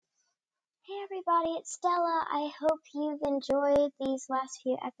everybody, it's Stella. I hope you've enjoyed these last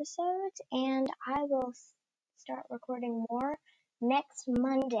few episodes, and I will start recording more next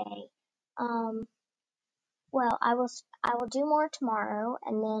Monday. Um, I will do more tomorrow,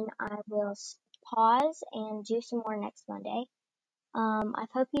 and then I will pause and do some more next Monday. I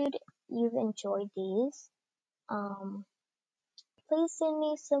hope you've enjoyed these. Please send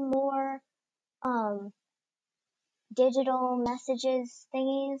me some more digital messages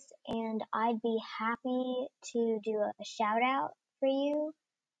thingies, and I'd be happy to do a shout out for you.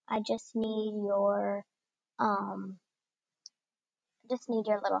 I just need your little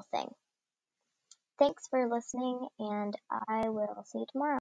thing. Thanks for listening, and I will see you tomorrow.